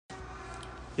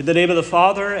In the name of the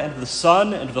Father, and of the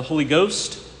Son, and of the Holy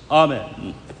Ghost.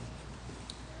 Amen.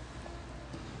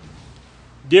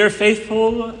 Dear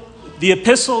faithful, the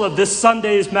epistle of this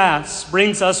Sunday's Mass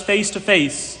brings us face to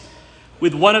face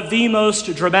with one of the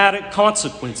most dramatic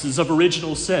consequences of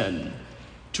original sin,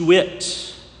 to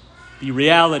wit, the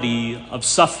reality of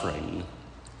suffering.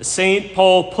 As St.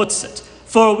 Paul puts it,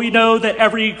 "For we know that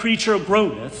every creature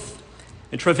groaneth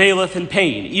and travaileth in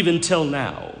pain, even till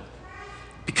now."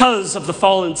 Because of the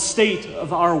fallen state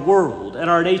of our world and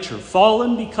our nature,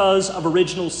 fallen because of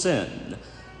original sin,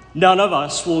 none of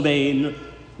us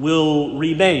will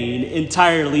remain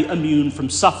entirely immune from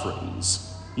sufferings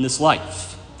in this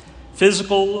life,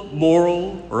 physical,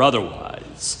 moral, or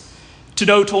otherwise. To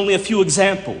note only a few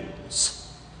examples,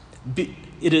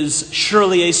 it is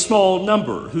surely a small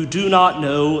number who do not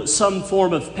know some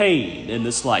form of pain in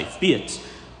this life, be it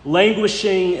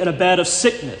languishing in a bed of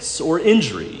sickness or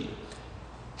injury,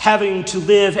 having to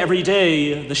live every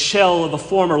day the shell of a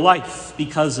former life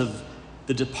because of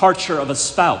the departure of a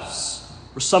spouse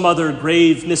or some other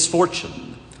grave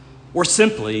misfortune, or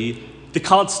simply the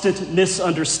constant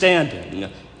misunderstanding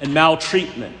and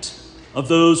maltreatment of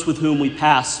those with whom we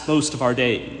pass most of our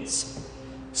days.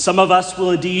 Some of us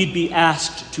will indeed be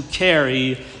asked to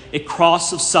carry a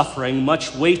cross of suffering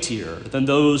much weightier than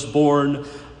those borne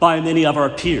by many of our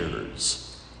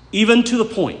peers, even to the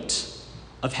point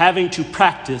of having to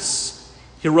practice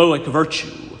heroic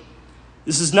virtue.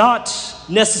 This is not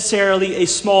necessarily a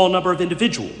small number of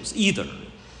individuals either.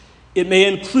 It may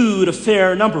include a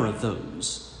fair number of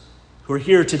those who are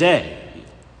here today.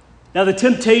 Now, the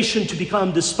temptation to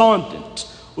become despondent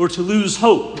or to lose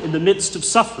hope in the midst of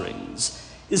sufferings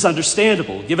is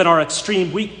understandable given our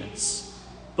extreme weakness,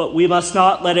 but we must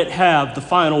not let it have the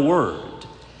final word.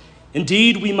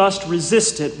 Indeed, we must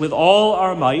resist it with all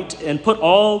our might and put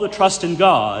all the trust in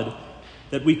God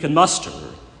that we can muster,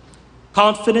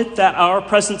 confident that our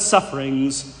present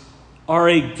sufferings are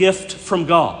a gift from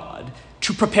God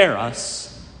to prepare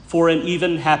us for an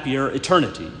even happier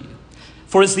eternity.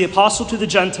 For as the Apostle to the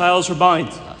Gentiles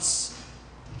reminds us,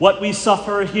 what we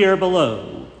suffer here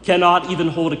below cannot even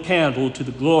hold a candle to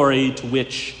the glory to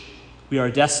which we are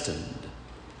destined.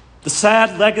 The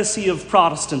sad legacy of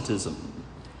Protestantism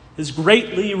has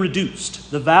greatly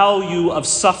reduced the value of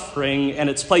suffering and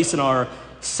its place in our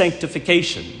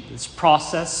sanctification, this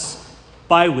process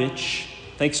by which,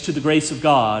 thanks to the grace of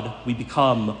God, we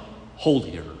become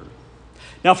holier.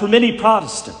 Now, for many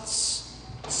Protestants,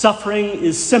 suffering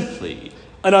is simply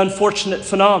an unfortunate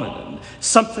phenomenon,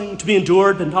 something to be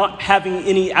endured but not having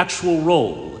any actual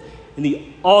role in the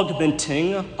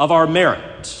augmenting of our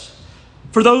merit.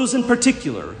 For those in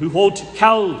particular who hold to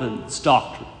Calvin's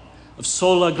doctrine of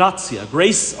sola gratia,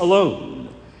 grace alone,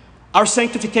 our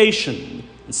sanctification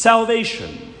and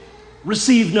salvation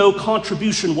receive no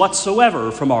contribution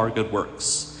whatsoever from our good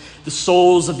works. The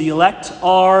souls of the elect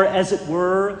are, as it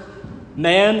were,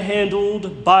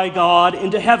 manhandled by God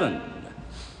into heaven.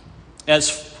 As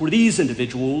for these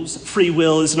individuals, free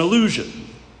will is an illusion.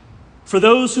 For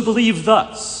those who believe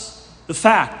thus, the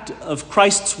fact of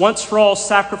Christ's once-for-all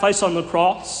sacrifice on the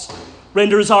cross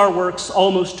renders our works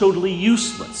almost totally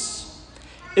useless.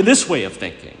 In this way of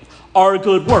thinking, our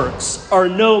good works are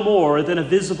no more than a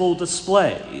visible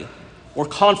display or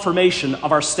confirmation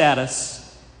of our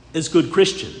status as good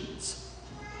Christians.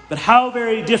 But how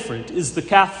very different is the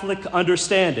Catholic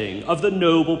understanding of the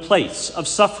noble place of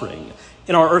suffering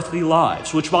in our earthly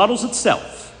lives, which models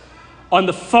itself on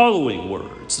the following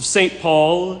words of St.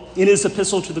 Paul in his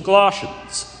epistle to the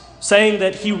Colossians, saying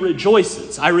that he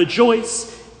rejoices, "I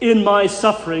rejoice in my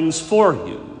sufferings for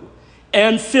you,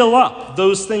 and fill up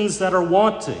those things that are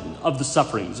wanting of the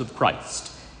sufferings of Christ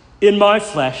in my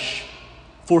flesh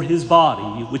for his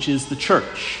body, which is the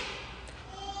church,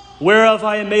 whereof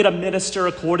I am made a minister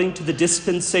according to the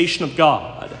dispensation of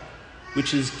God,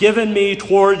 which is given me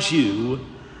towards you,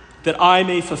 that I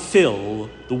may fulfill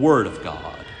the word of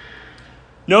God."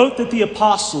 Note that the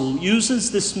apostle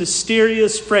uses this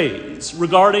mysterious phrase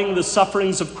regarding the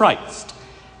sufferings of Christ,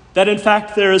 that in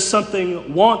fact there is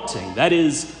something wanting, that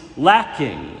is,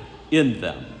 lacking in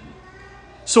them.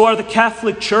 So are the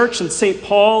Catholic Church and St.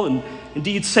 Paul, and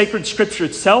indeed sacred scripture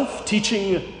itself,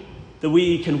 teaching that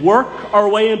we can work our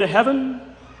way into heaven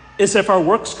as if our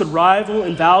works could rival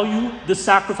in value the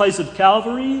sacrifice of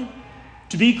Calvary?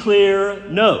 To be clear,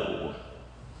 no.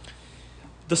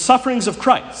 The sufferings of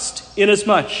Christ,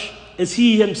 inasmuch as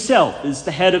he himself is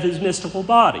the head of his mystical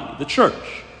body, the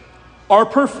church, are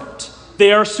perfect.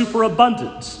 They are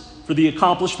superabundant for the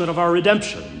accomplishment of our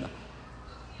redemption.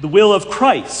 The will of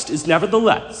Christ is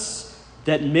nevertheless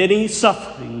that many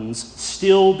sufferings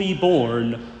still be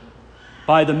borne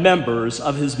by the members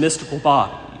of his mystical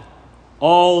body,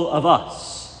 all of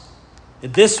us.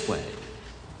 In this way,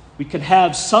 we can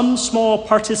have some small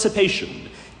participation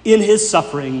in his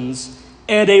sufferings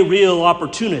and a real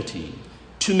opportunity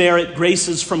to merit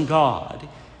graces from God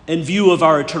in view of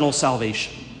our eternal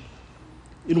salvation.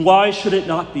 And why should it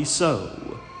not be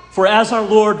so? For as our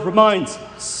Lord reminds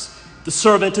us, the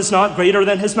servant is not greater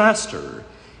than his master.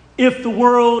 If the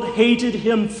world hated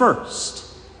him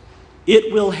first,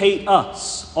 it will hate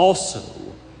us also.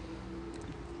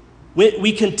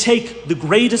 We can take the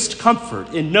greatest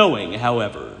comfort in knowing,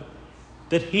 however,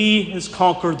 that he has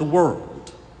conquered the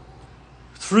world.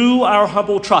 Through our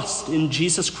humble trust in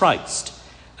Jesus Christ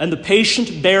and the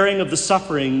patient bearing of the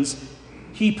sufferings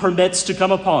he permits to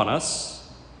come upon us,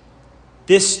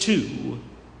 this too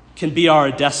can be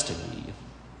our destiny.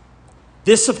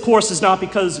 This, of course, is not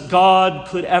because God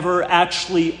could ever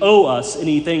actually owe us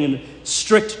anything in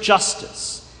strict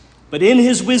justice, but in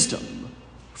his wisdom,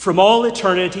 from all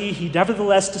eternity, he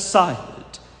nevertheless decided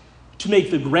to make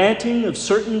the granting of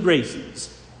certain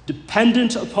graces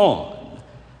dependent upon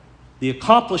the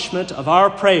accomplishment of our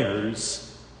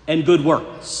prayers and good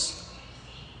works.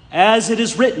 As it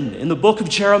is written in the book of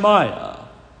Jeremiah,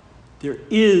 there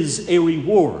is a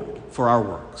reward for our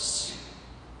works.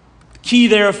 The key,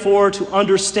 therefore, to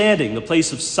understanding the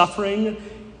place of suffering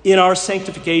in our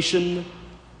sanctification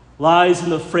lies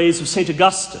in the phrase of St.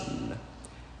 Augustine,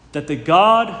 that the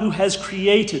God who has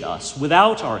created us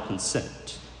without our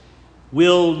consent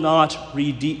will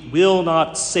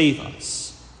not save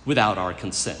us without our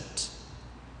consent.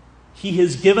 He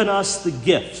has given us the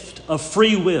gift of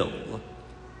free will.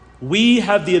 We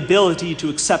have the ability to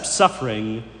accept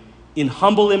suffering in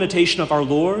humble imitation of our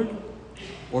Lord,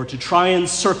 or to try and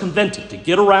circumvent it, to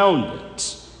get around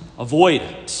it, avoid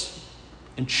it,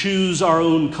 and choose our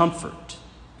own comfort.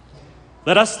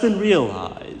 Let us then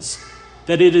realize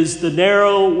that it is the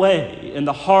narrow way and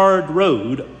the hard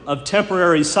road of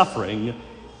temporary suffering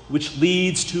which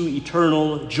leads to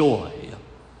eternal joy.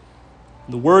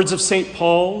 In the words of St.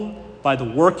 Paul, by the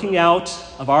working out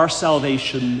of our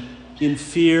salvation in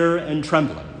fear and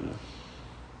trembling.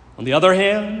 On the other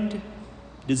hand,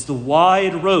 it is the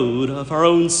wide road of our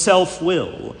own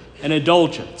self-will and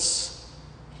indulgence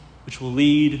which will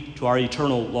lead to our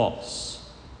eternal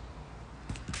loss.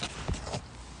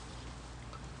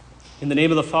 In the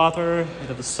name of the Father, and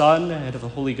of the Son, and of the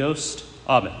Holy Ghost,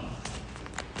 Amen.